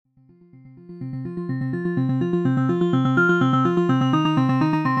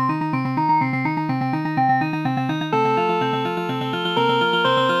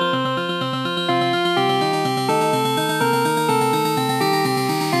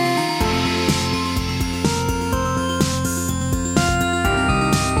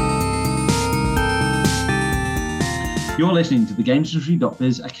You're listening to the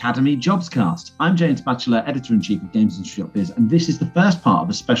GamesIndustry.biz Academy Jobscast. I'm James Batchelor, Editor-in-Chief of GamesIndustry.biz, and this is the first part of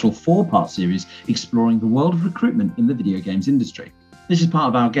a special 4-part series exploring the world of recruitment in the video games industry. This is part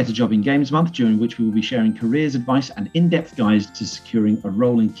of our Get a Job in Games month, during which we will be sharing careers advice and in-depth guides to securing a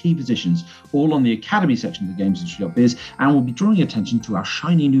role in key positions, all on the Academy section of the GamesIndustry.biz, and we'll be drawing attention to our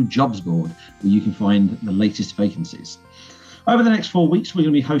shiny new jobs board, where you can find the latest vacancies. Over the next 4 weeks, we're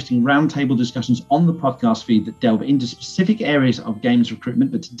going to be hosting roundtable discussions on the podcast feed that delve into specific areas of games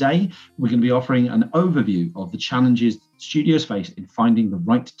recruitment. But today, we're going to be offering an overview of the challenges studios face in finding the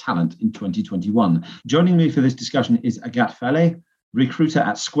right talent in 2021. Joining me for this discussion is Agathe Felle, recruiter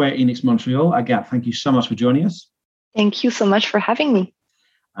at Square Enix Montreal. Agathe, thank you so much for joining us. Thank you so much for having me.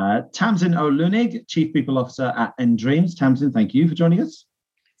 Tamsin O'Lunig, Chief People Officer at nDreams. Tamsin, thank you for joining us.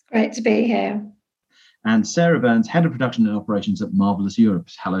 It's great to be here. And Sarah Burns, Head of Production and Operations at Marvelous Europe.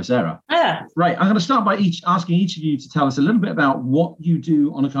 Hello, Sarah. Yeah. Right, I'm going to start by asking each of you to tell us a little bit about what you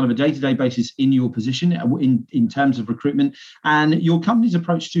do on a kind of a day-to-day basis in your position in terms of recruitment and your company's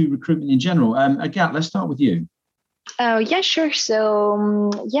approach to recruitment in general. Agathe, let's start with you. Yeah, sure.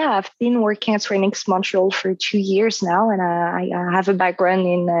 So, I've been working at Square Enix Montreal for 2 years now, and I have a background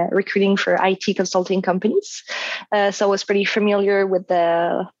in recruiting for IT consulting companies. So I was pretty familiar with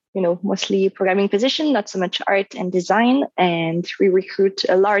the mostly programming position, not so much art and design. And we recruit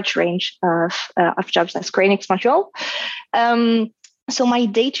a large range of jobs at Square Enix Montreal. So my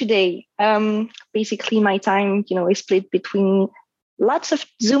day-to-day, basically my time, is split between lots of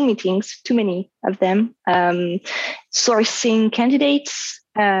Zoom meetings, too many of them, sourcing candidates,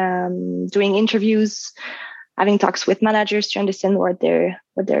 doing interviews, having talks with managers to understand what they're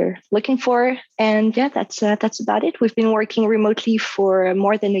looking for. And that's about it. We've been working remotely for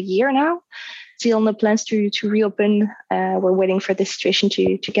more than a year now. Still no plans to reopen. We're waiting for the situation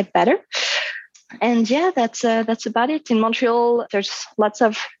to get better. And that's about it. In Montreal, there's lots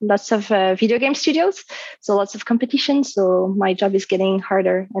of video game studios, so lots of competition. So my job is getting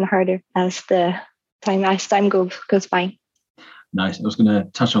harder and harder as time goes by. Nice. I was going to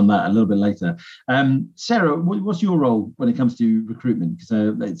touch on that a little bit later. Sarah, what's your role when it comes to recruitment?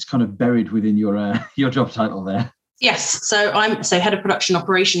 Because it's kind of buried within your job title there. Yes. So I'm Head of Production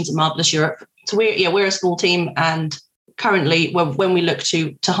Operations at Marvelous Europe. So we're a small team, and currently when we look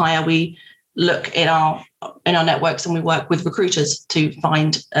to hire, we look in our networks and we work with recruiters to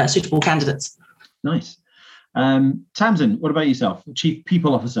find suitable candidates. Nice. Tamsin, what about yourself? Chief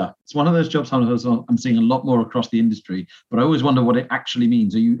People Officer. It's one of those job titles I'm seeing a lot more across the industry, but I always wonder what it actually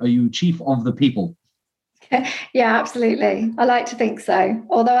means. Are you chief of the people? Yeah, absolutely. I like to think so.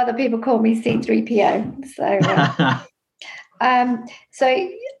 Although other people call me C3PO. So,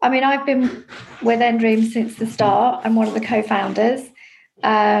 I've been with nDreams since the start. I'm one of the co-founders.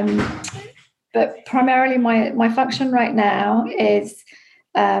 But primarily my function right now is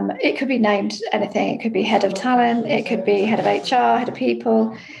it could be named anything. It could be head of talent. It could be head of HR, head of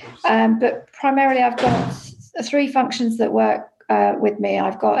people. But primarily I've got 3 functions that work with me.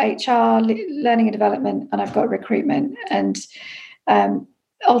 I've got HR, learning and development, and I've got recruitment. And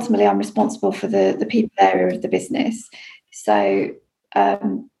ultimately I'm responsible for the people area of the business. So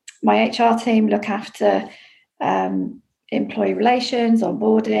my HR team look after employee relations,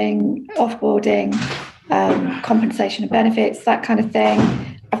 onboarding, offboarding, compensation and benefits, that kind of thing.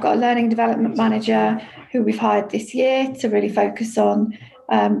 I've got a learning and development manager who we've hired this year to really focus on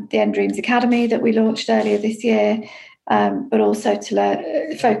the nDreams Academy that we launched earlier this year, but also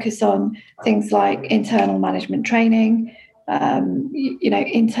to focus on things like internal management training,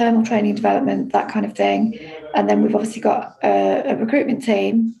 internal training development, that kind of thing. And then we've obviously got a recruitment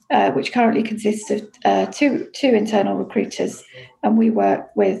team, which currently consists of two internal recruiters, and we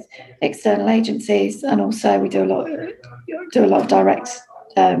work with external agencies, and also we do a lot of direct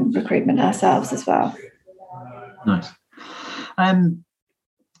recruitment ourselves as well. Nice.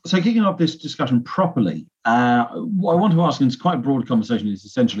 So kicking off this discussion properly, what I want to ask, and it's quite a broad conversation, is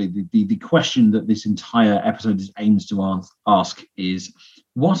essentially the question that this entire episode aims to ask is,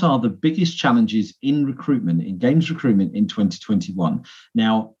 what are the biggest challenges in recruitment, in games recruitment in 2021?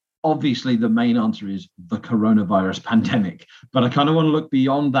 Now, obviously, the main answer is the coronavirus pandemic, but I kind of want to look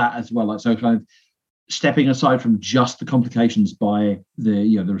beyond that as well. So kind of stepping aside from just the complications by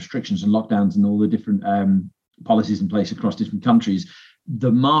the restrictions and lockdowns and all the different policies in place across different countries,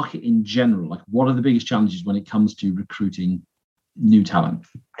 the market in general, like what are the biggest challenges when it comes to recruiting new talent?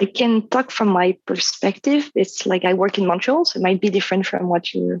 I can talk from my perspective. It's like I work in Montreal, so it might be different from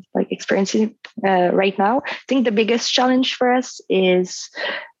what you're experiencing right now. I think the biggest challenge for us is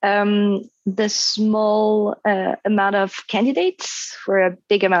the small amount of candidates for a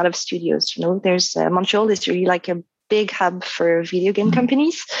big amount of studios. There's Montreal is really like a big hub for video game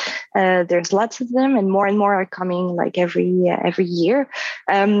companies. There's lots of them, and more are coming like every year.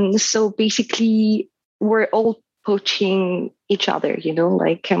 So basically, we're all poaching each other,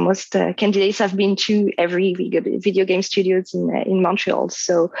 like most candidates have been to every video game studios in Montreal.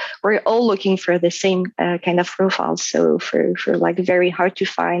 So we're all looking for the same kind of profiles. So for like very hard to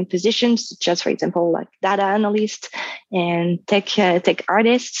find positions, just for example, like data analyst and tech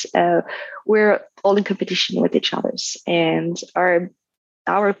artists, we're all in competition with each other. And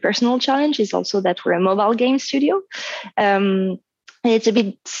our personal challenge is also that we're a mobile game studio. It's a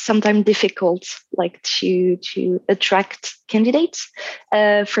bit sometimes difficult, like to attract candidates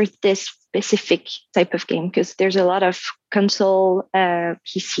for this specific type of game, because there's a lot of console,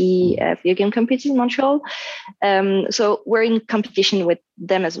 PC, video game companies in Montreal. So we're in competition with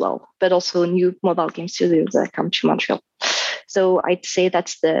them as well, but also new mobile game studios that come to Montreal. So I'd say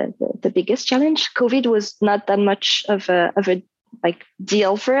that's the biggest challenge. COVID was not that much of a like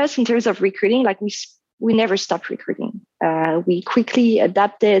deal for us in terms of recruiting. Like we never stopped recruiting. We quickly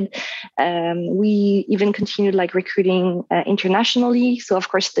adapted. We even continued like recruiting internationally. So of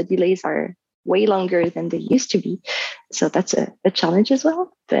course the delays are way longer than they used to be. So that's a challenge as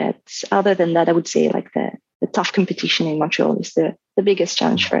well. But other than that, I would say like the tough competition in Montreal is the biggest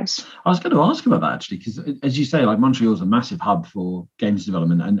challenge for us. I was going to ask about that actually, because as you say, like Montreal is a massive hub for games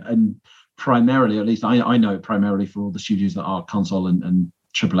development, and primarily, at least I know primarily for all the studios that are console and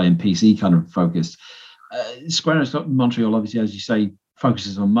AAA and PC kind of focused. Square Enix Montreal, obviously, as you say,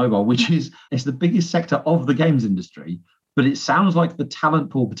 focuses on mobile, which is it's the biggest sector of the games industry. But it sounds like the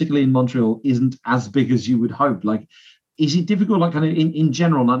talent pool, particularly in Montreal, isn't as big as you would hope. Like, is it difficult, like kind of in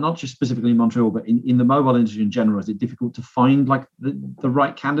general, not just specifically in Montreal, but in the mobile industry in general, is it difficult to find like the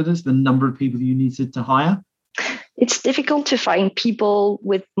right candidates, the number of people you need to hire? It's difficult to find people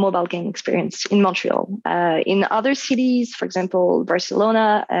with mobile game experience in Montreal. In other cities, for example,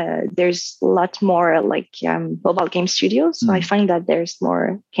 Barcelona, there's a lot more like mobile game studios. So I find that there's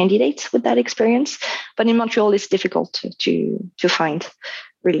more candidates with that experience. But in Montreal, it's difficult to find,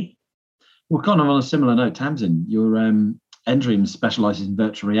 really. Well, kind of on a similar note, Tamsin, your Endream specializes in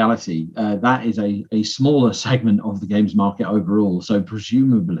virtual reality. That is a smaller segment of the games market overall. So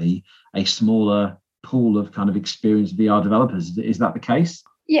presumably a smaller pool of kind of experienced VR developers. Is that the case?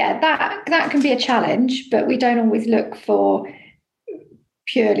 Yeah, that can be a challenge, but we don't always look for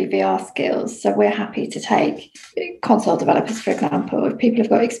purely VR skills. So we're happy to take console developers, for example. If people have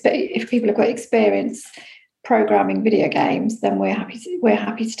got experience programming video games, then we're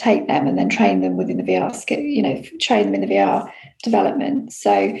happy to take them and then train them within the VR skill, train them in the VR development.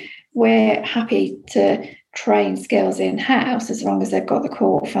 So we're happy to train skills in-house as long as they've got the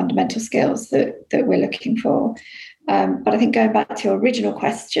core fundamental skills that we're looking for. But I think going back to your original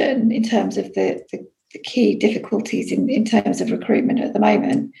question in terms of the key difficulties in terms of recruitment at the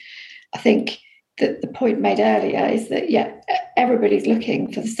moment, I think that the point made earlier is that, everybody's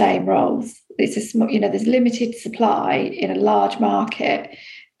looking for the same roles. It's there's limited supply in a large market,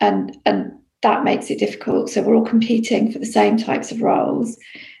 and that makes it difficult. So we're all competing for the same types of roles.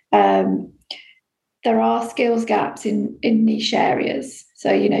 There are skills gaps in niche areas.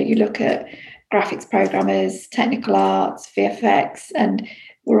 So, you look at graphics programmers, technical arts, VFX, and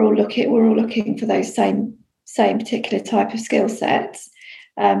we're all looking for those same particular type of skill sets.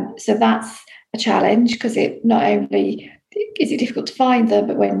 So that's a challenge, because it not only is it difficult to find them,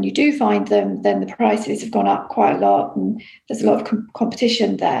 but when you do find them, then the prices have gone up quite a lot, and there's a lot of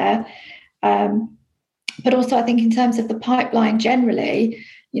competition there. But also, I think in terms of the pipeline generally,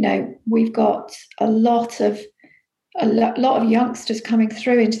 we've got a lot of youngsters coming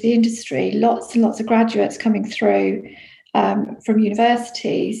through into the industry, lots and lots of graduates coming through from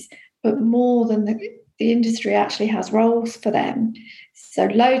universities, but more than the industry actually has roles for them. So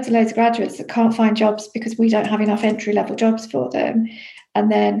loads and loads of graduates that can't find jobs because we don't have enough entry-level jobs for them.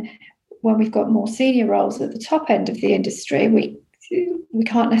 And then when we've got more senior roles at the top end of the industry, we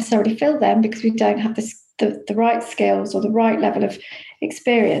can't necessarily fill them because we don't have the right skills or the right level of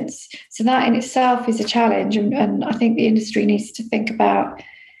experience. So that in itself is a challenge, and I think the industry needs to think about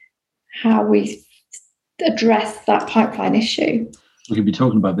how we address that pipeline issue. We could be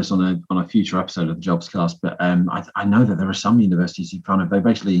talking about this on a future episode of the Jobscast, but I know that there are some universities who they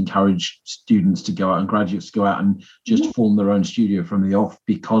basically encourage students to go out and graduates to go out and just form their own studio from the off,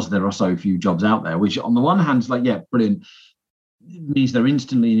 because there are so few jobs out there, which on the one hand is like, brilliant. It means they're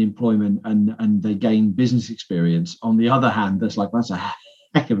instantly in employment and they gain business experience. On the other hand, that's a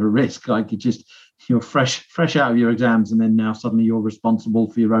heck of a risk. Like you're fresh out of your exams, and then now suddenly you're responsible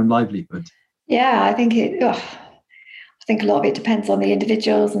for your own livelihood. Yeah, I think a lot of it depends on the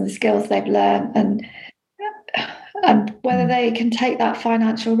individuals and the skills they've learned, and and whether they can take that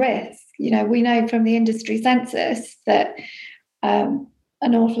financial risk. We know from the industry census that an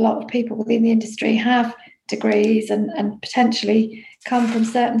awful lot of people within the industry have degrees and potentially come from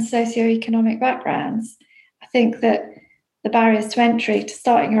certain socioeconomic backgrounds. I think that the barriers to entry to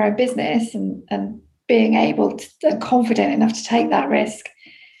starting your own business and being able to, and confident enough to take that risk,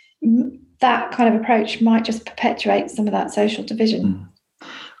 that kind of approach might just perpetuate some of that social division.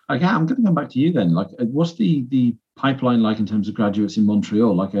 Okay, I'm going to come back to you then. Like, what's the pipeline like in terms of graduates in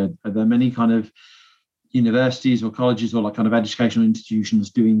Montreal? Like, are there many kind of universities or colleges or like kind of educational institutions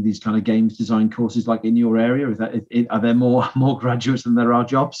doing these kind of games design courses like in your area? Are there more graduates than there are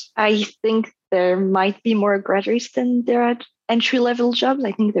jobs? I think there might be more graduates than there are entry-level jobs.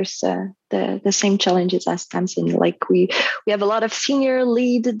 I think there's the same challenges as Tamsin. Like we have a lot of senior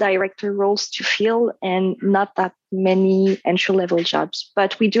lead director roles to fill and not that many entry-level jobs.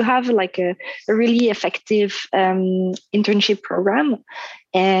 But we do have like a really effective internship program.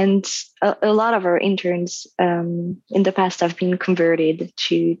 And a lot of our interns in the past have been converted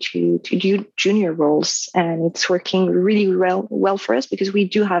to junior roles, and it's working really well for us because we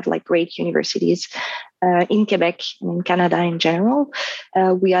do have like great universities in Quebec and in Canada in general.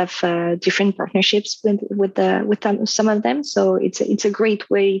 We have different partnerships with some of them, so it's a great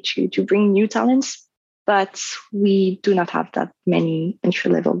way to bring new talents. But we do not have that many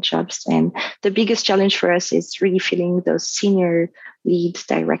entry-level jobs. And the biggest challenge for us is really filling those senior lead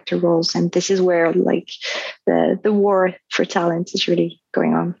director roles. And this is where like the war for talent is really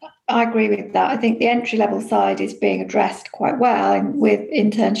going on. I agree with that. I think the entry-level side is being addressed quite well, and with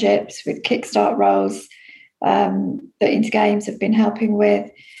internships, with Kickstart roles that Intergames have been helping with.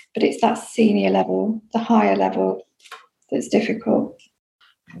 But it's that senior level, the higher level, that's difficult.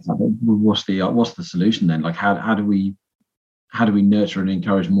 What's the solution then? Like, how do we nurture and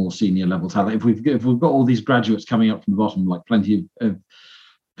encourage more senior level talent? If we've got all these graduates coming up from the bottom, like plenty of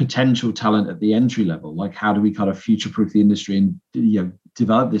potential talent at the entry level, like how do we kind of future-proof the industry and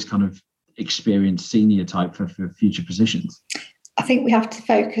develop this kind of experienced senior type for future positions? I think we have to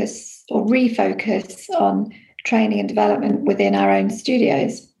focus or refocus on training and development within our own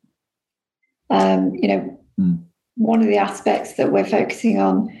studios. One of the aspects that we're focusing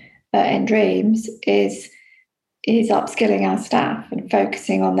on in Dreams is upskilling our staff and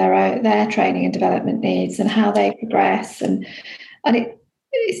focusing on their training and development needs and how they progress. And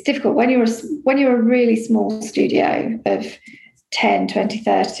it's difficult when you're a really small studio of 10, 20,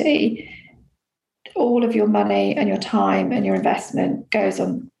 30. All of your money and your time and your investment goes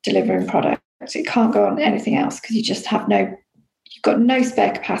on delivering products. It can't go on anything else because you just have you've got no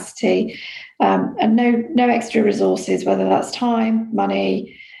spare capacity and no extra resources, whether that's time,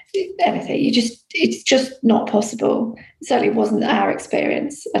 money, anything. It's just not possible. It certainly wasn't our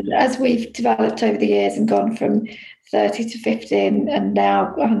experience. And as we've developed over the years and gone from 30 to 15 and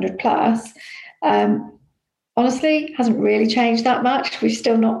now 100 plus, honestly, hasn't really changed that much. We've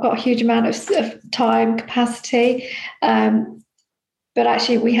still not got a huge amount of time capacity. But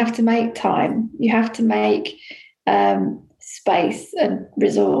actually, we have to make time. You have to make space and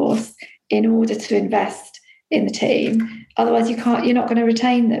resource in order to invest in the team. Otherwise, you're not going to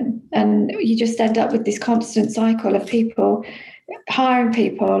retain them. And you just end up with this constant cycle of people hiring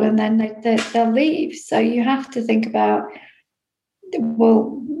people and then they'll leave. So you have to think about,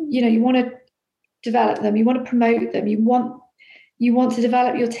 well, you want to develop them, you want to promote them, you want to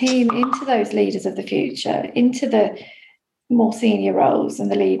develop your team into those leaders of the future, into the more senior roles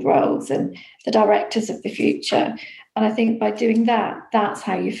and the lead roles and the directors of the future. And I think by doing that, that's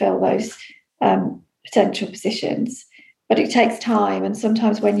how you fill those potential positions. But it takes time. And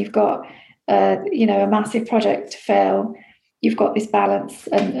sometimes when you've got, a massive project to fill, you've got this balance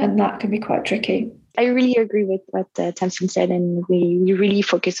and that can be quite tricky. I really agree with what Tamsin said, and we really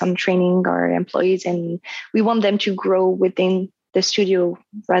focus on training our employees, and we want them to grow within the studio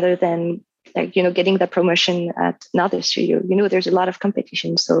rather than getting the promotion at another studio. There's a lot of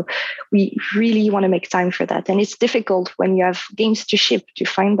competition, so we really want to make time for that. And it's difficult when you have games to ship to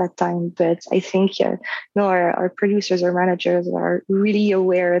find that time. But I think our producers, our managers are really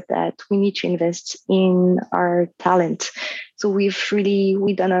aware that we need to invest in our talent. So we've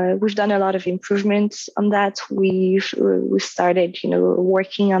done a lot of improvements on that. We've started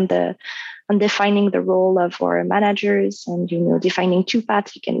working on defining the role of our managers and defining two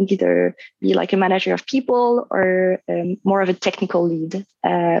paths. You can either be like a manager of people or more of a technical lead.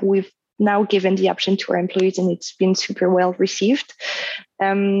 We've now given the option to our employees, and it's been super well received.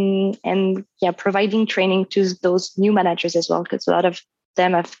 Providing training to those new managers as well, because a lot of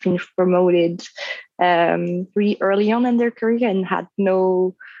them have been promoted really early on in their career and had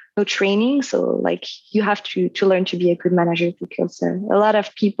no training. So like you have to learn to be a good manager, because a lot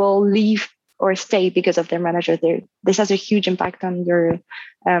of people leave or stay because of their manager. This has a huge impact on your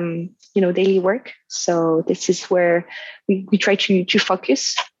daily work. So this is where we try to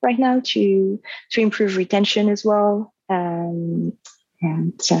focus right now to improve retention as well. Yeah,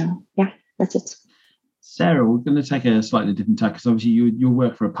 that's it. Sarah, we're going to take a slightly different tack, because obviously you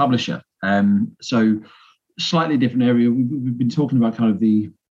work for a publisher. So slightly different area. We've been talking about kind of the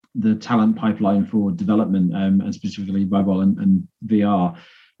talent pipeline for development, and specifically mobile and VR.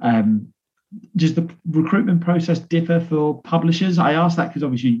 Does the recruitment process differ for publishers? I ask that because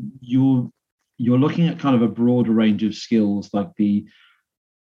obviously you're looking at kind of a broader range of skills, like the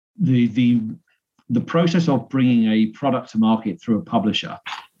process of bringing a product to market through a publisher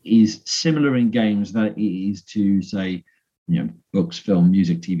is similar in games that it is to, say, books, film,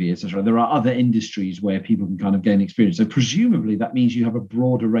 music, TV, etc. There are other industries where people can kind of gain experience. So presumably that means you have a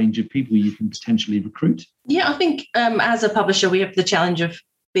broader range of people you can potentially recruit. Yeah, I think as a publisher, we have the challenge of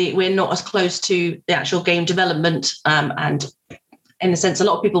we're not as close to the actual game development, and in a sense, a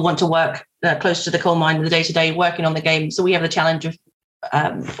lot of people want to work close to the coal mine in the day-to-day working on the game. So we have the challenge of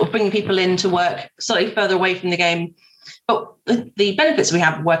bringing people in to work slightly further away from the game. But the benefits we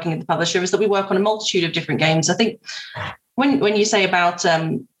have working at the publisher is that we work on a multitude of different games. I think when you say about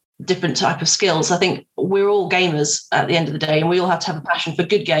different type of skills, I think we're all gamers at the end of the day, and we all have to have a passion for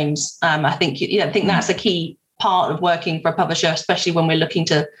good games. I think that's a key part of working for a publisher, especially when we're looking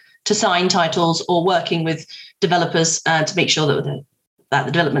to sign titles or working with developers to make sure that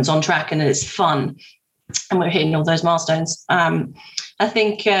the development's on track and that it's fun and we're hitting all those milestones. I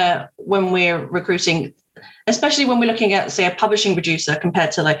think when we're recruiting, especially when we're looking at, say, a publishing producer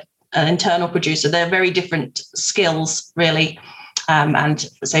compared to like an internal producer, they're very different skills, really. And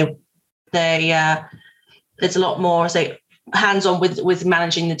so there's a lot more, say, hands-on with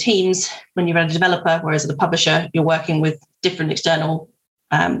managing the teams when you're a developer, whereas as a publisher, you're working with different external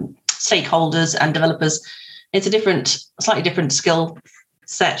stakeholders and developers. It's a slightly different skill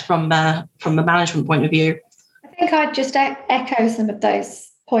set from a management point of view. I think I'd just echo some of those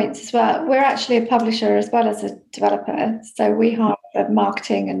points as well. We're actually a publisher as well as a developer, so we hire for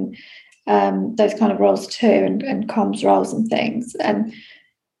marketing and those kind of roles too, and comms roles and things. And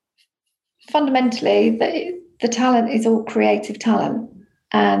fundamentally, the talent is all creative talent,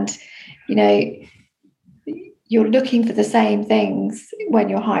 and you're looking for the same things when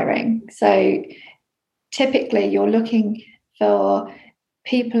you're hiring. So typically you're looking for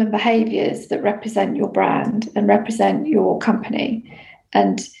people and behaviours that represent your brand and represent your company,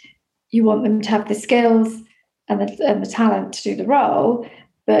 and you want them to have the skills and the talent to do the role,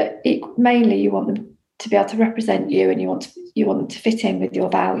 but mainly you want them to be able to represent you, and you want them to fit in with your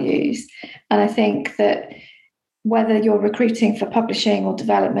values. And I think that whether you're recruiting for publishing or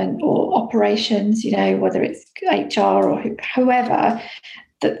development or operations, whether it's HR or whoever,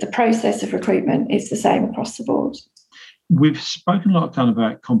 that the process of recruitment is the same across the board. We've spoken a lot kind of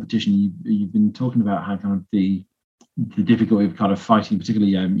about competition. You've been talking about how kind of the difficulty of kind of fighting,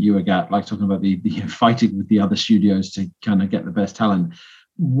 particularly you, Agat, like talking about the fighting with the other studios to kind of get the best talent.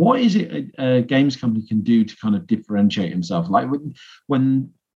 What is it a games company can do to kind of differentiate himself? Like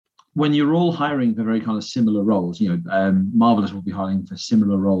when you're all hiring for very kind of similar roles, Marvelous will be hiring for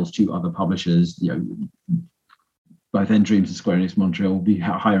similar roles to other publishers. Both Endreams and Square Enix Montreal will be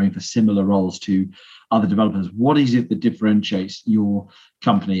hiring for similar roles to other developers. What is it that differentiates your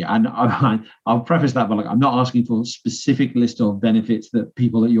company? And I'll preface that by I'm not asking for a specific list of benefits that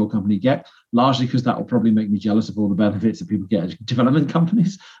people at your company get, largely because that will probably make me jealous of all the benefits that people get at development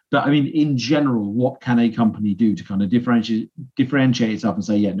companies. But I mean, in general, what can a company do to kind of differentiate itself and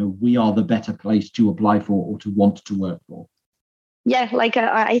say, yeah, no, we are the better place to apply for or to want to work for? Yeah,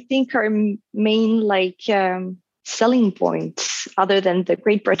 I think our main selling points, other than the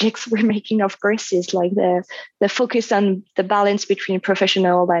great projects we're making, of course, is like the focus on the balance between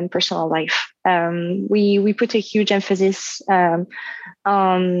professional and personal life. We put a huge emphasis on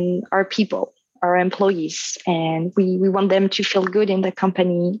our people, our employees, and we want them to feel good in the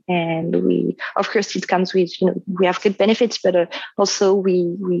company. And of course, it comes with, we have good benefits, but also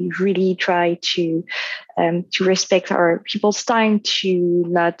we really try to respect our people's time, to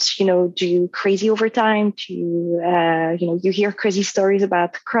not, do crazy overtime, to, you hear crazy stories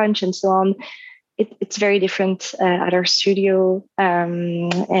about crunch and so on. It's very different at our studio.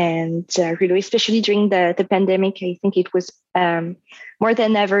 And really, especially during the pandemic, I think it was more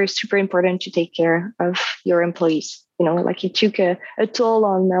than ever super important to take care of your employees. It took a toll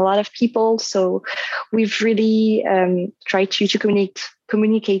on a lot of people. So we've really tried to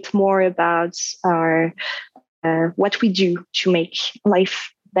communicate more about our what we do to make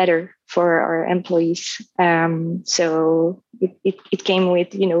life better for our employees. So it came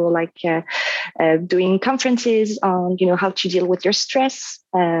with, doing conferences on, how to deal with your stress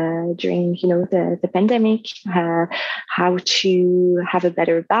during, the pandemic, how to have a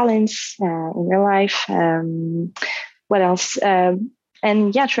better balance in your life. What else?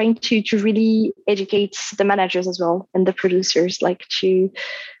 And trying to really educate the managers as well and the producers, like to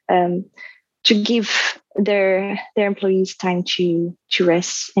give their employees time to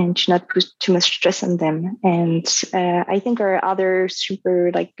rest and to not put too much stress on them. And I think our other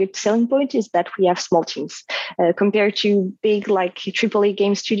super good selling point is that we have small teams compared to big AAA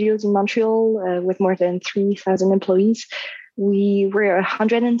game studios in Montreal with more than 3,000 employees. We were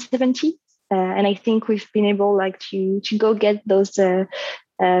 170. And I think we've been able to go get those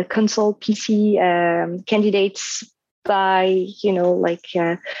console PC candidates by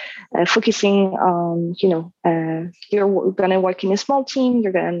focusing on you're going to work in a small team.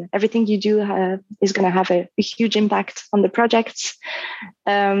 Everything you do is going to have a huge impact on the projects.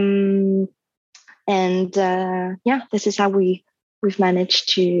 This is how we've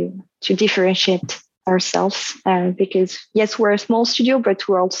managed to differentiate ourselves, because yes, we're a small studio, but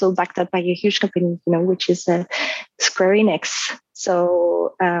we're also backed up by a huge company, which is Square Enix.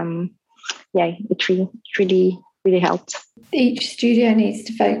 So it really helped. Each studio needs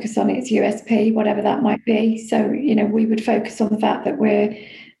to focus on its USP, whatever that might be. So we would focus on the fact that we're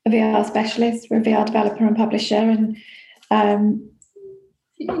a VR specialist, we're a VR developer and publisher, and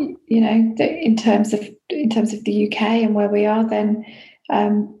in terms of the UK and where we are, then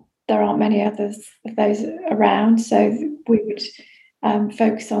there aren't many others of those around. So we would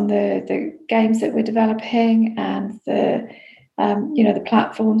focus on the games that we're developing and the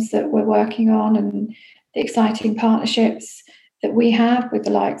platforms that we're working on and the exciting partnerships that we have with the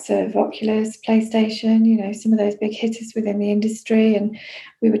likes of Oculus, PlayStation, some of those big hitters within the industry. And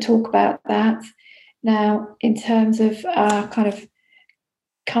we would talk about that. Now, in terms of our kind of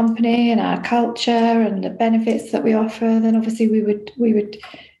company and our culture and the benefits that we offer, then obviously we would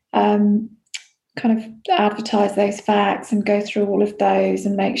kind of advertise those facts and go through all of those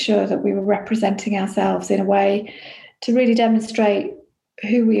and make sure that we were representing ourselves in a way to really demonstrate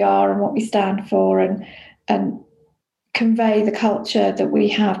who we are and what we stand for, and convey the culture that we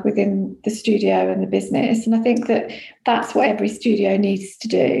have within the studio and the business. And I think that that's what every studio needs to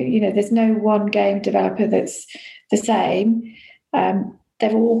do. There's no one game developer that's the same.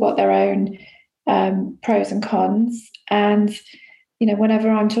 They've all got their own pros and cons. And whenever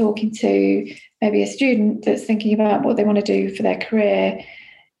I'm talking to maybe a student that's thinking about what they want to do for their career,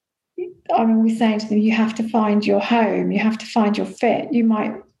 I'm always saying to them, you have to find your home, you have to find your fit. You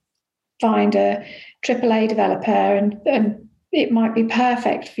might find a AAA developer and it might be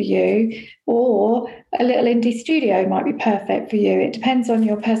perfect for you, or a little indie studio might be perfect for you. It depends on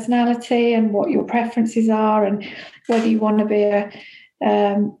your personality and what your preferences are, and whether you want to be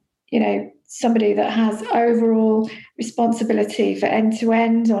somebody that has overall responsibility for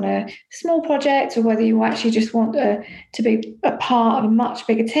end-to-end on a small project, or whether you actually just want to be a part of a much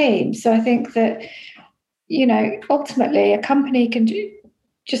bigger team. So I think that, ultimately a company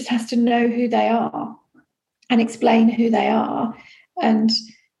just has to know who they are and explain who they are. And,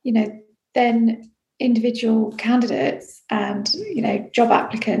 then individual candidates and, job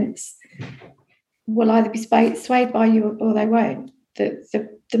applicants will either be swayed by you or they won't. The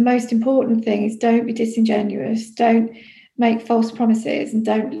most important thing is don't be disingenuous, don't make false promises, and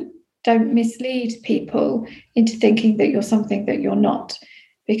don't mislead people into thinking that you're something that you're not,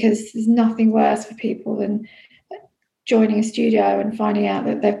 because there's nothing worse for people than joining a studio and finding out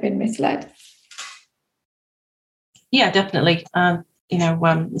that they've been misled. Yeah, definitely.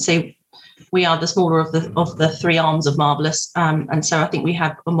 So we are the smaller of the three arms of Marvelous, and so I think we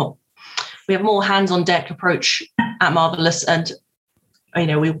have more hands-on deck approach at Marvelous, and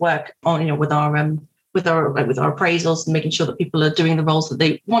we work on with our appraisals and making sure that people are doing the roles that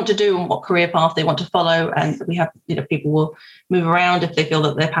they want to do and what career path they want to follow, and we have people will move around if they feel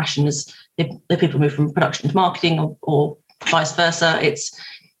that their passion is if people move from production to marketing or vice versa.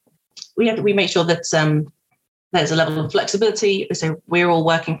 We make sure that there's a level of flexibility. So we're all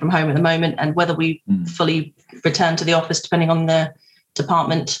working from home at the moment, and whether we fully return to the office depending on the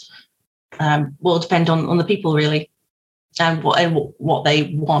department will depend on the people really. And what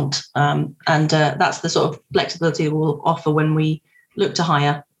they want, and that's the sort of flexibility we'll offer when we look to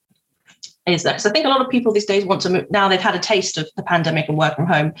hire. Is that because I think a lot of people these days want to move now they've had a taste of the pandemic and work from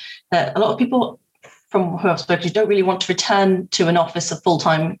home. That a lot of people from who I've spoken to don't really want to return to an office of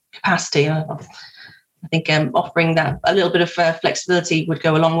full-time capacity. I think offering that a little bit of flexibility would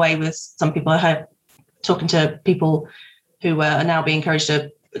go a long way with some people. I have talking to people who are now being encouraged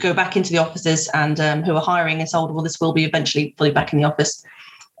to go back into the offices and who are hiring and told, well, this will be eventually fully back in the office.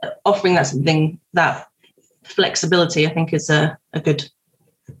 Offering that flexibility, I think, is a good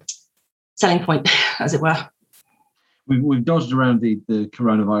selling point, as it were. We've dodged around the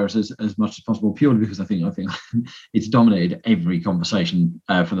coronavirus as much as possible, purely because I think it's dominated every conversation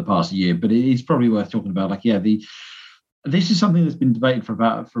for the past year. But it's probably worth talking about. This is something that's been debated for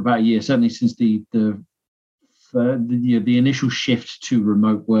about a year, certainly since the initial shift to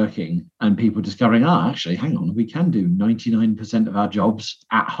remote working and people discovering, actually, hang on, we can do 99% of our jobs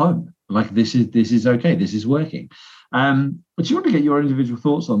at home. Like this is okay, this is working. But you want to get your individual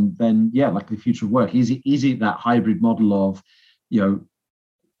thoughts on then, like the future of work. Is it that hybrid model of,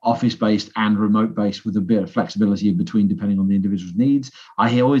 office-based and remote-based with a bit of flexibility in between depending on the individual's needs?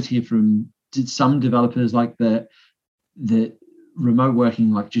 I always hear from some developers like that remote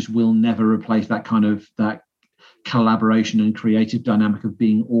working just will never replace that kind of that collaboration and creative dynamic of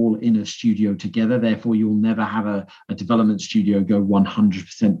being all in a studio together. Therefore, you'll never have a development studio go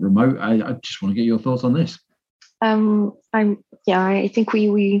 100% remote. I just want to get your thoughts on this. I think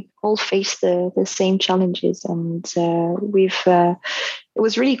we all face the same challenges, and it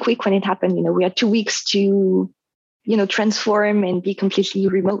was really quick when it happened. We had 2 weeks to transform and be completely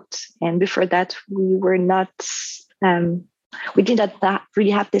remote, and before that we were not. We didn't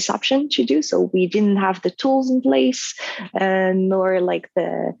really have this option to do so. We didn't have the tools in place, nor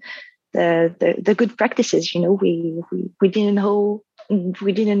the good practices. We didn't know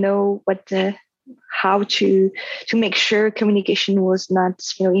how to make sure communication was not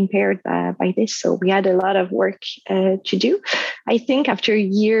impaired by this. So we had a lot of work to do. I think after a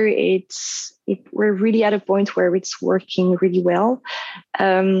year, we're really at a point where it's working really well.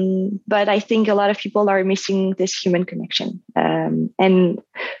 But I think a lot of people are missing this human connection. And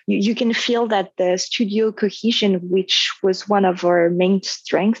you can feel that the studio cohesion, which was one of our main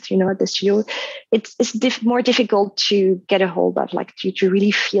strengths, at the studio, it's more difficult to get a hold of, to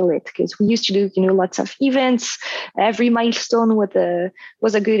really feel it. Because we used to do, lots of events. Every milestone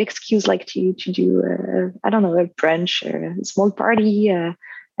was a good excuse, to do, a brunch or a small party.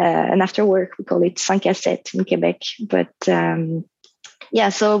 And after work, we call it 5 à 7 in Quebec. But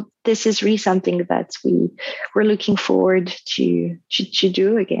so this is really something that we're looking forward to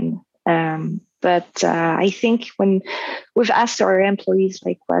do again. But I think when we've asked our employees,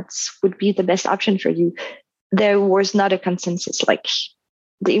 what would be the best option for you, there was not a consensus.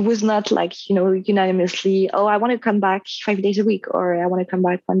 It was not unanimously, I want to come back 5 days a week, or I want to come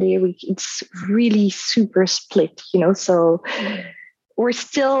back 1 day a week. It's really super split, so we're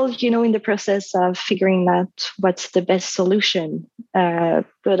still, in the process of figuring out what's the best solution.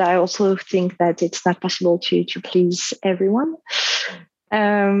 But I also think that it's not possible to please everyone.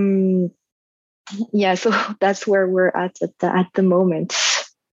 So that's where we're at the moment.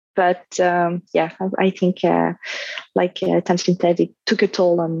 But I think, Tamsin said, it took a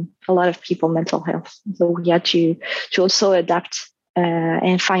toll on a lot of people, mental health. So we had to also adapt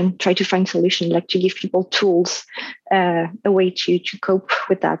and try to find solutions, to give people tools, a way to cope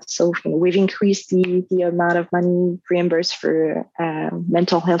with that. So we've increased the amount of money reimbursed for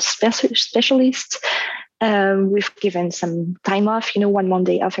mental health specialists. We've given some time off, 1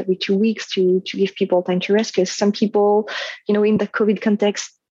 Monday off every 2 weeks to give people time to rest, because some people, in the COVID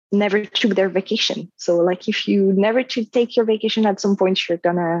context, never took their vacation. So if you never to take your vacation, at some point you're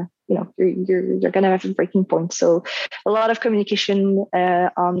gonna have a breaking point. So a lot of communication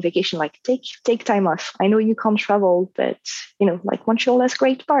on vacation, take time off. I know you can't travel, but Montreal has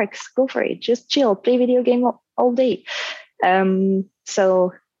great parks. Go for it. Just chill, play video game all day. And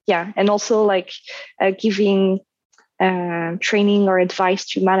also giving training or advice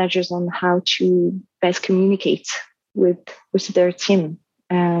to managers on how to best communicate with their team.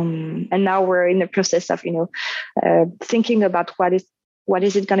 And now we're in the process of thinking about what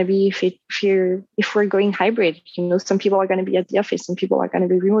is it going to be if we're going hybrid. Some people are going to be at the office, some people are going to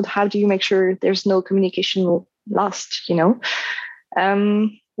be remote. How do you make sure there's no communication lost? I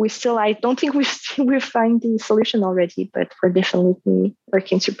don't think we've found the solution already, but we're definitely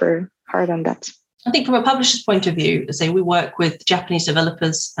working super hard on that. I think from a publisher's point of view, say we work with Japanese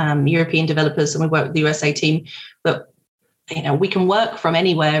developers, European developers, and we work with the USA team, but we can work from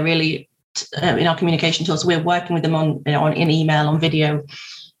anywhere really in our communication tools. We're working with them on in email, on video,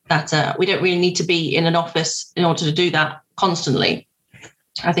 that we don't really need to be in an office in order to do that constantly.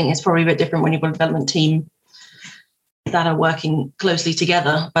 I think it's probably a bit different when you've got a development team that are working closely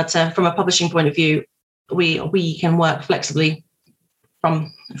together. But from a publishing point of view, we can work flexibly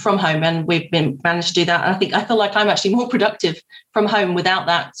from home, and we've managed to do that. And I feel like I'm actually more productive from home without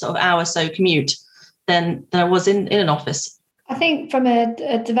that sort of hour or so commute than I was in an office. I think from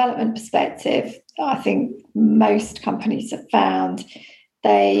a development perspective, I think most companies have found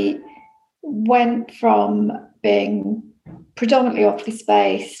they went from being predominantly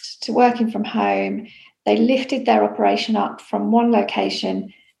office-based to working from home. They lifted their operation up from one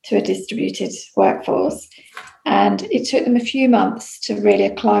location to a distributed workforce. And it took them a few months to really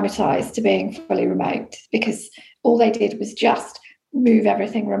acclimatise to being fully remote, because all they did was just move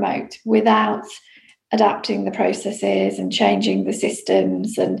everything remote without adapting the processes and changing the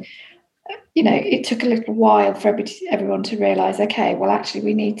systems. And, it took a little while for everyone to realise, okay, well, actually,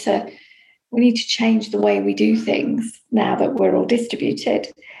 we need to change the way we do things now that we're all distributed.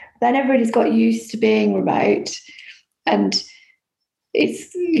 Then everybody's got used to being remote, and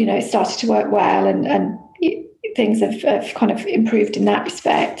it started to work well, and things have kind of improved in that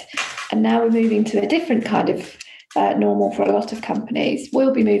respect. And now we're moving to a different kind of normal for a lot of companies.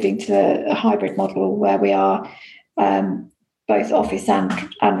 We'll be moving to a hybrid model where we are both office and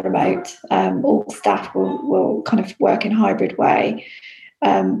remote. All staff will kind of work in a hybrid way.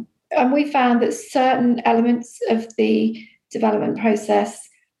 And we found that certain elements of the development process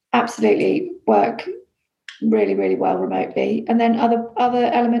absolutely work really, really well remotely. And then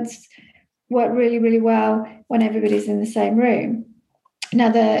other elements work really, really well when everybody's in the same room. Now,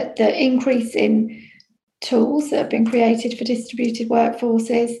 the increase in tools that have been created for distributed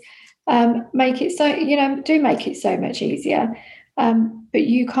workforces make it so much easier. But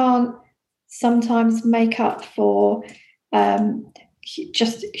you can't sometimes make up for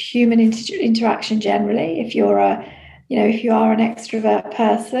just human interaction generally. If you are an extrovert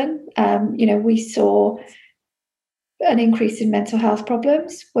person, we saw an increase in mental health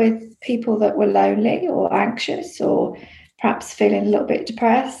problems with people that were lonely or anxious or perhaps feeling a little bit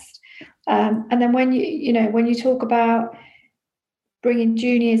depressed. And then when you talk about bringing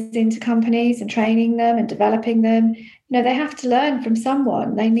juniors into companies and training them and developing them, they have to learn from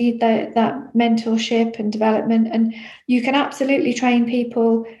someone. They need that mentorship and development. And you can absolutely train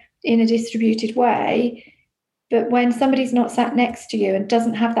people in a distributed way, but when somebody's not sat next to you and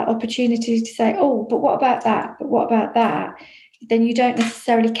doesn't have that opportunity to say, oh, but what about that? But what about that? Then you don't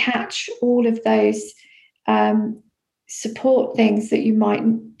necessarily catch all of those support things that you might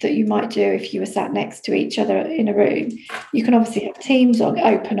do if you were sat next to each other in a room. You can obviously have Teams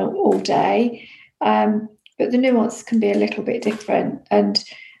open all day, but the nuance can be a little bit different. And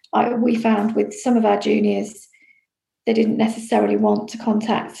we found with some of our juniors, they didn't necessarily want to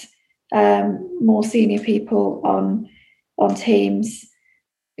contact more senior people on Teams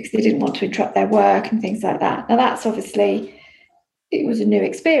because they didn't want to interrupt their work and things like that. Now, that's obviously, it was a new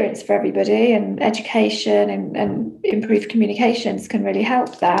experience for everybody, and education and improved communications can really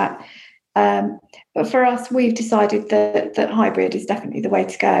help that. But for us, we've decided that hybrid is definitely the way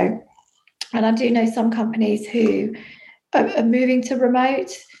to go. And I do know some companies who are moving to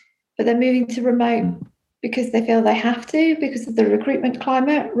remote, but they're moving to remote because they feel they have to, because of the recruitment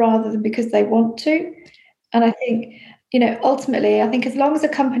climate, rather than because they want to. And I think, ultimately, I think as long as a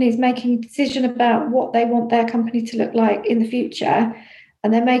company is making a decision about what they want their company to look like in the future,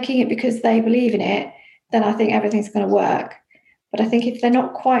 and they're making it because they believe in it, then I think everything's going to work. But I think if they're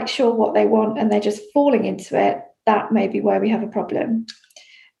not quite sure what they want and they're just falling into it, that may be where we have a problem.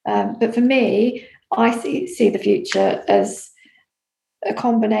 But for me, I see the future as a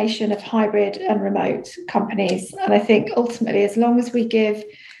combination of hybrid and remote companies. And I think ultimately, as long as we give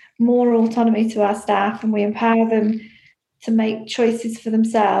more autonomy to our staff and we empower them to make choices for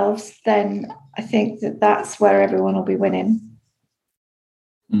themselves, then I think that's where everyone will be winning.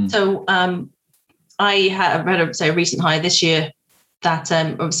 So I had a recent hire this year that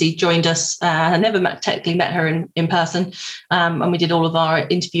obviously joined us. I never technically met her in person, and we did all of our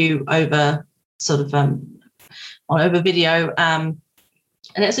interview over over video.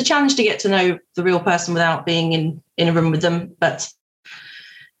 And it's a challenge to get to know the real person without being in a room with them. But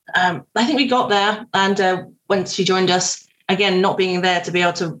I think we got there. And once she joined us, again, not being there to be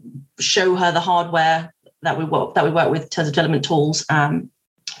able to show her the hardware that we work with in terms of development tools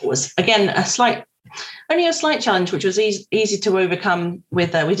was, again, only a slight challenge, which was easy to overcome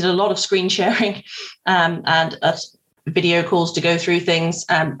with, we did a lot of screen sharing and video calls to go through things.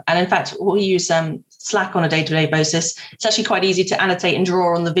 And in fact, we use Slack on a day-to-day basis. It's actually quite easy to annotate and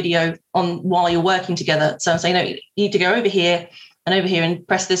draw on the video while you're working together. So I'm saying, no, you need to go over here and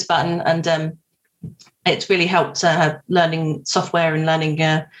press this button. And it's really helped her learning software and learning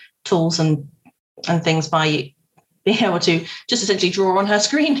tools and things by being able to just essentially draw on her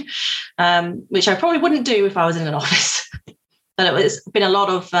screen, which I probably wouldn't do if I was in an office. But it's been a lot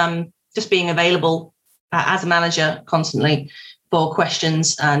of just being available as a manager constantly for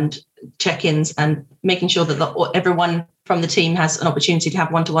questions and check-ins and making sure that everyone from the team has an opportunity to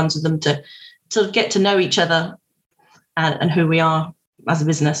have one-to-ones with them to sort of get to know each other and who we are as a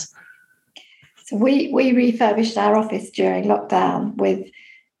business. So we refurbished our office during lockdown with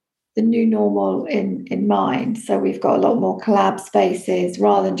the new normal in mind. So we've got a lot more collab spaces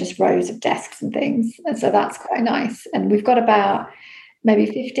rather than just rows of desks and things. And so that's quite nice. And we've got about maybe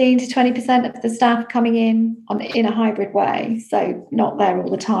 15 to 20% of the staff coming in a hybrid way. So not there all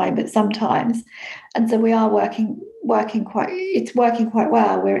the time, but sometimes. And so we are working quite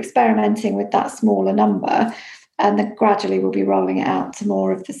well. We're experimenting with that smaller number, and then gradually we'll be rolling it out to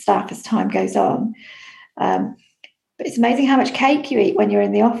more of the staff as time goes on. But it's amazing how much cake you eat when you're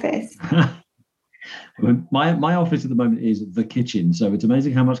in the office. My office at the moment is the kitchen, so it's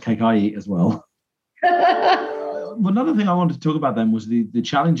amazing how much cake I eat as well. Another thing I wanted to talk about then was the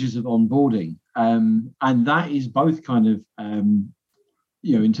challenges of onboarding, and that is both kind of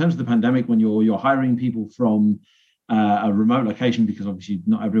in terms of the pandemic, when you're hiring people from a remote location, because obviously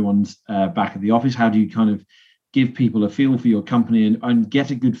not everyone's back at the office. How do you kind of give people a feel for your company and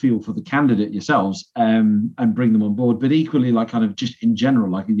get a good feel for the candidate yourselves, and bring them on board? But equally, like kind of just in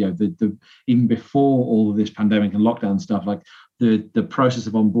general, like the even before all of this pandemic and lockdown stuff, like the process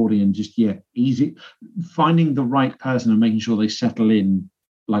of onboarding and just easy finding the right person and making sure they settle in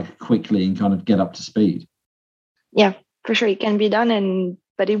like quickly and kind of get up to speed. Yeah, for sure, it can be done,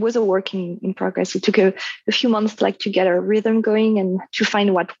 but it was a work in progress. It took a few months to get our rhythm going and to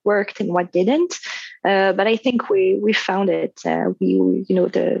find what worked and what didn't. But I think we found it.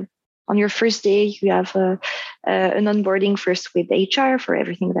 On your first day, you have an onboarding first with HR for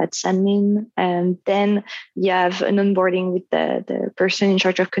everything that's admin, and then you have an onboarding with the person in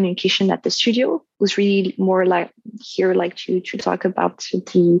charge of communication at the studio, who's really more to talk about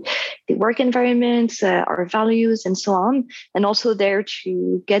the work environment, our values, and so on, and also there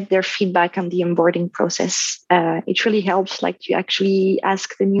to get their feedback on the onboarding process. It really helps to actually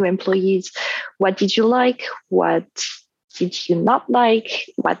ask the new employees, what did you like, what did you not like,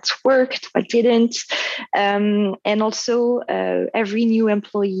 what worked, what didn't, and also every new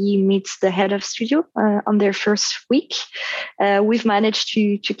employee meets the head of studio on their first week. We've managed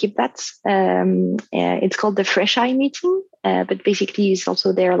to keep that. It's called the Fresh Eye meeting, but basically it's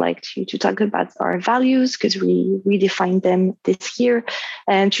also there to talk about our values, because we redefined them this year,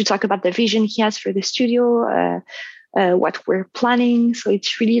 and to talk about the vision he has for the studio, what we're planning. So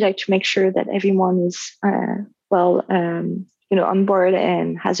it's really to make sure that everyone is on board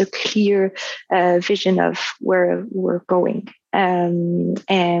and has a clear vision of where we're going. And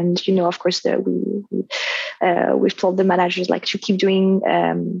of course, we've told the managers to keep doing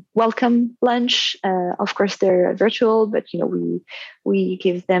welcome lunch. Of course, they're virtual, but we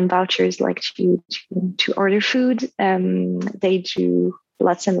give them vouchers to order food. They do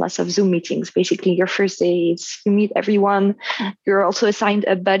lots and lots of Zoom meetings. Basically, your first day is you meet everyone. You're also assigned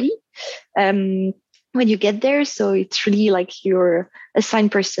a buddy when you get there. So it's really your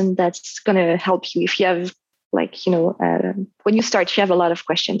assigned person that's going to help you. If you have when you start, you have a lot of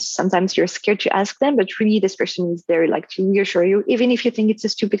questions. Sometimes you're scared to ask them, but really this person is there to reassure you. Even if you think it's a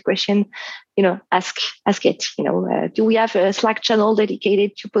stupid question, ask it. Do we have a Slack channel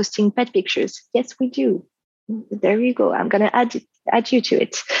dedicated to posting pet pictures? Yes, we do. There you go. I'm going to add you to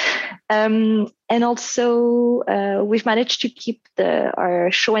it. And also, we've managed to keep our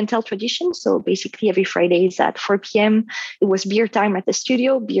show and tell tradition. So basically, every Fridays at 4 p.m., it was beer time at the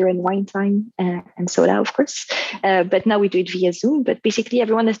studio, beer and wine time, and soda, of course. But now we do it via Zoom. But basically,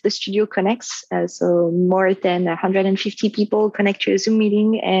 everyone at the studio connects. So more than 150 people connect to a Zoom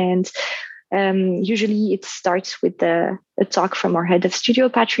meeting, and usually it starts with a talk from our head of studio,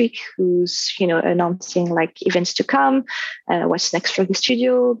 Patrick, who's announcing events to come, what's next for the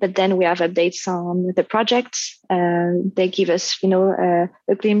studio. But then we have updates on the projects. They give us a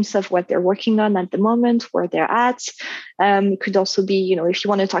glimpse of what they're working on at the moment, where they're at. It could also be if you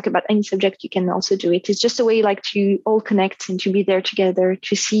want to talk about any subject, you can also do it. It's just a way to all connect and to be there together,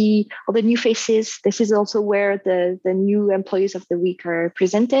 to see all the new faces. This is also where the new employees of the week are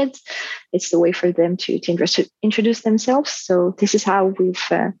presented. It's the way for them to introduce themselves. So this is how we've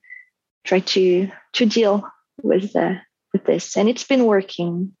tried to deal with this, and it's been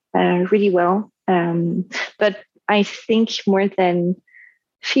working really well. But I think more than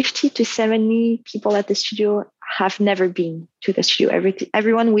 50 to 70 people at the studio have never been to the studio.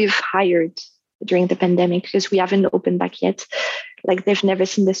 Everyone we've hired during the pandemic, because we haven't opened back yet, they've never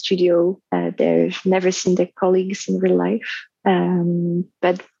seen the studio. They've never seen their colleagues in real life.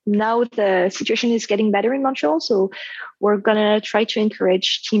 But now the situation is getting better in Montreal, so we're gonna try to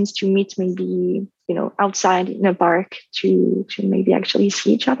encourage teams to meet maybe outside in a park to maybe actually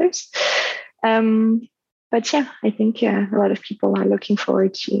see each other's. But yeah, I think a lot of people are looking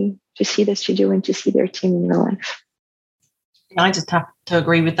forward to see the studio and to see their team in real life. I just have to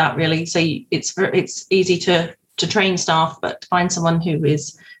agree with that, really. So it's easy to train staff, but to find someone who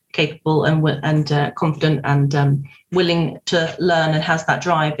is capable and confident and willing to learn and has that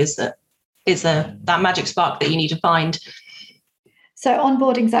drive is that magic spark that you need to find. So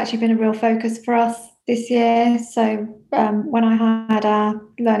onboarding's actually been a real focus for us this year. So when I hired our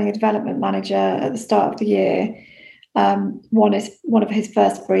learning and development manager at the start of the year, one of his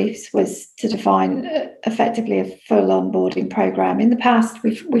first briefs was to define effectively a full onboarding program. In the past,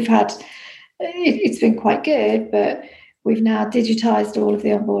 we've had it's been quite good, but we've now digitized all of the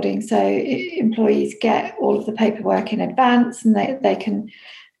onboarding, so employees get all of the paperwork in advance, and they can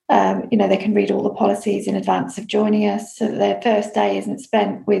they can read all the policies in advance of joining us, so that their first day isn't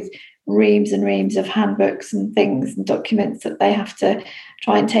spent with reams and reams of handbooks and things and documents that they have to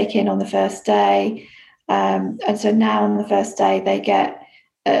try and take in on the first day. And so now on the first day, they get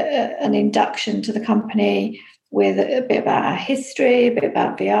an induction to the company with a bit about our history, a bit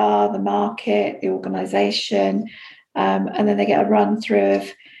about VR, the market, the organisation, and then they get a run through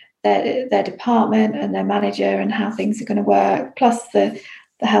of their department and their manager and how things are going to work, plus the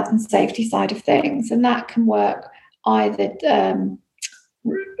health and safety side of things. And that can work either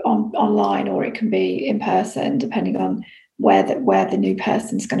online, or it can be in person, depending on where the new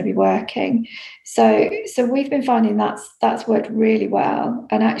person's going to be working. So we've been finding that's worked really well.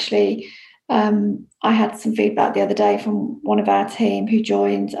 And actually, I had some feedback the other day from one of our team who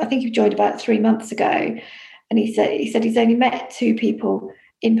joined. I think he joined about 3 months ago, and he said he's only met 2 people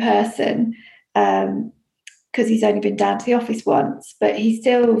in person because he's only been down to the office once, but he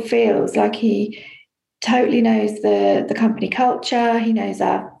still feels like he totally knows the company culture. He knows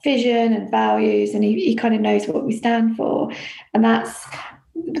our vision and values, and he kind of knows what we stand for. And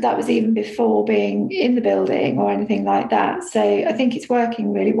that was even before being in the building or anything like that. So I think it's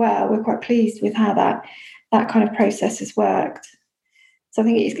working really well. We're quite pleased with how that kind of process has worked. So I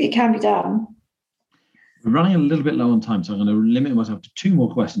think it can be done. We're running a little bit low on time, so I'm going to limit myself to 2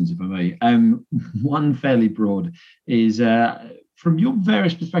 more questions, if I may. One fairly broad is, from your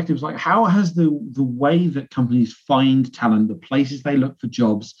various perspectives, like how has the way that companies find talent, the places they look for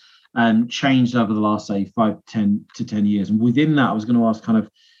jobs, changed over the last, say, 5 to 10 years? And within that, I was going to ask kind of,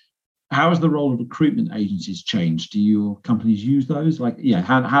 how has the role of recruitment agencies changed? Do your companies use those?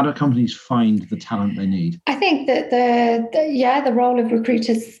 How do companies find the talent they need? I think that the role of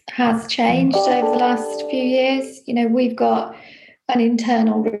recruiters has changed over the last few years. We've got an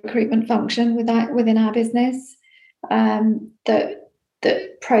internal recruitment function within our business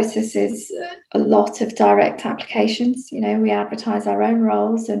that processes a lot of direct applications. We advertise our own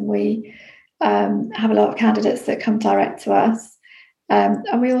roles, and we have a lot of candidates that come direct to us.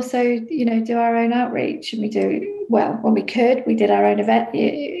 And we also, do our own outreach, and we did our own event,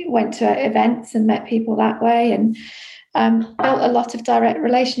 went to events and met people that way, and built a lot of direct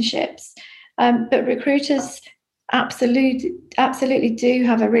relationships. But recruiters absolutely do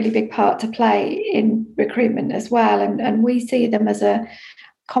have a really big part to play in recruitment as well. And we see them as a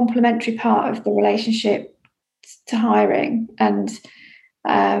complementary part of the relationship to hiring. And,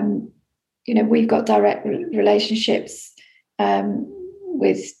 we've got direct relationships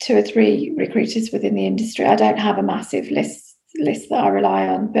with 2 or 3 recruiters within the industry. I don't have a massive list that I rely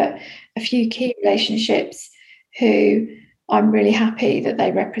on, but a few key relationships who I'm really happy that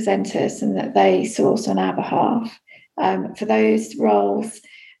they represent us and that they source on our behalf for those roles,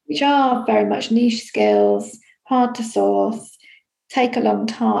 which are very much niche skills, hard to source, take a long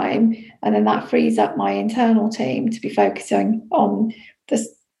time, and then that frees up my internal team to be focusing on the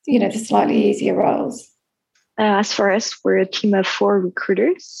slightly easier roles. As for us, we're a team of 4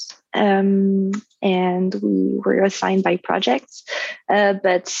 recruiters, and we were assigned by projects,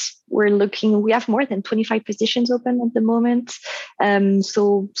 but we have more than 25 positions open at the moment.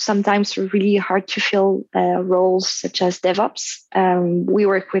 So sometimes it's really hard to fill roles such as DevOps. We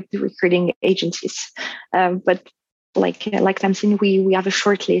work with recruiting agencies, but like I'm saying, we have a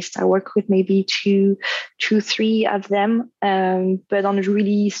short list. I work with maybe 2, 3 of them, but on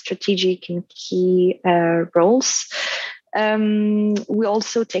really strategic and key roles. We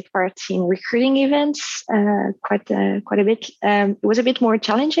also take part in recruiting events quite a bit. It was a bit more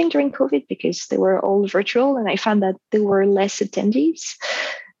challenging during COVID because they were all virtual, and I found that there were less attendees.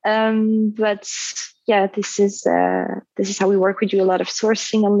 But yeah, this is how we work. We do a lot of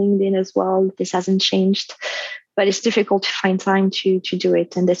sourcing on LinkedIn as well. This hasn't changed, but it's difficult to find time to do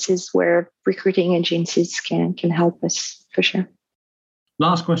it. And this is where recruiting agencies can help us for sure.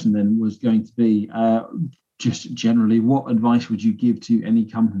 Last question then was going to be, just generally, what advice would you give to any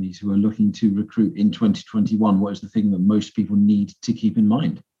companies who are looking to recruit in 2021? What is the thing that most people need to keep in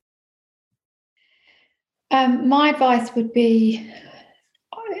mind? My advice would be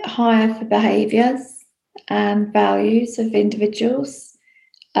hire for behaviours and values of individuals,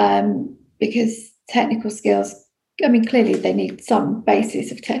 because technical skills, I mean, clearly they need some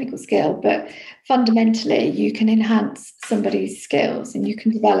basis of technical skill, but fundamentally you can enhance somebody's skills and you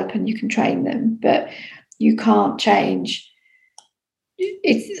can develop and you can train them, but you can't change.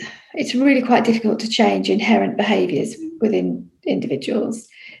 It's really quite difficult to change inherent behaviours within individuals.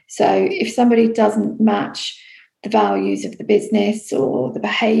 So if somebody doesn't match the values of the business or the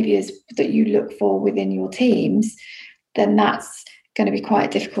behaviours that you look for within your teams, then that's going to be quite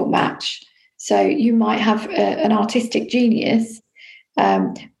a difficult match. So you might have an artistic genius,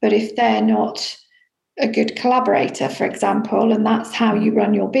 but if they're not a good collaborator, for example, and that's how you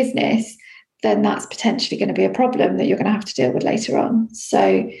run your business, then that's potentially going to be a problem that you're going to have to deal with later on.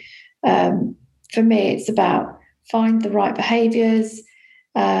 So for me, it's about find the right behaviours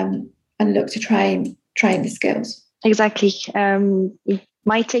and look to train the skills. Exactly. It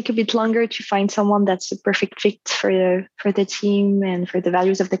might take a bit longer to find someone that's a perfect fit for the team and for the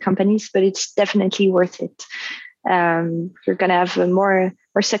values of the companies, but it's definitely worth it. You're going to have more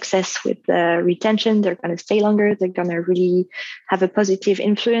success with the retention. They're going to stay longer. They're going to really have a positive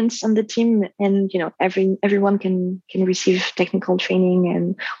influence on the team, and everyone can receive technical training,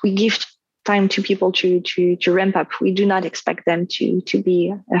 and we give time to people to ramp up. We do not expect them to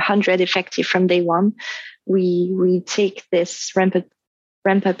be 100 effective from day one. We take this ramp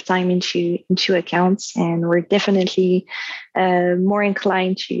up time into account, and we're definitely more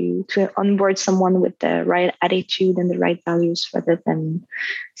inclined to onboard someone with the right attitude and the right values, rather than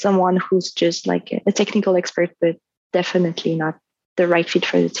someone who's just like a technical expert but definitely not the right fit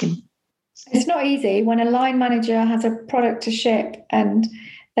for the team. It's not easy when a line manager has a product to ship and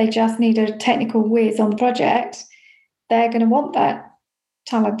they just need a technical whiz on the project. They're going to want that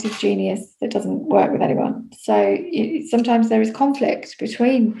talented genius that doesn't work with anyone. So sometimes there is conflict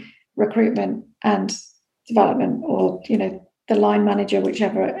between recruitment and development, or the line manager,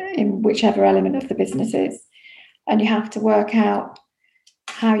 whichever element of the business is, and you have to work out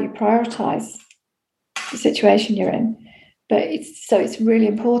how you prioritize the situation you're in. But it's really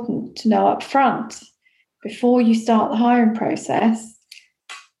important to know up front, before you start the hiring process,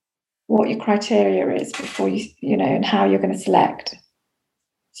 what your criteria is before and how you're going to select.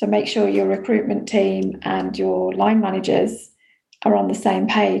 So make sure your recruitment team and your line managers are on the same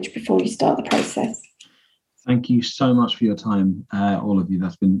page before you start the process. Thank you so much for your time, all of you.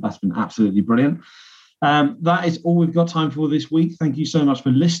 That's been absolutely brilliant. That is all we've got time for this week. Thank you so much for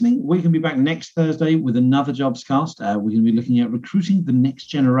listening. We can be back next Thursday with another Jobscast. We're going to be looking at recruiting the next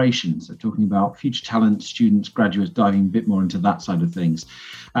generation. So talking about future talent, students, graduates, diving a bit more into that side of things.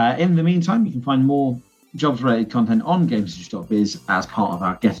 In the meantime, you can find more jobs-related content on GamesIndustry.biz as part of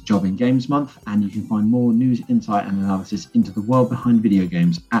our Get a Job in Games month, and you can find more news, insight and analysis into the world behind video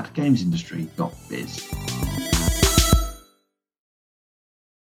games at GamesIndustry.biz.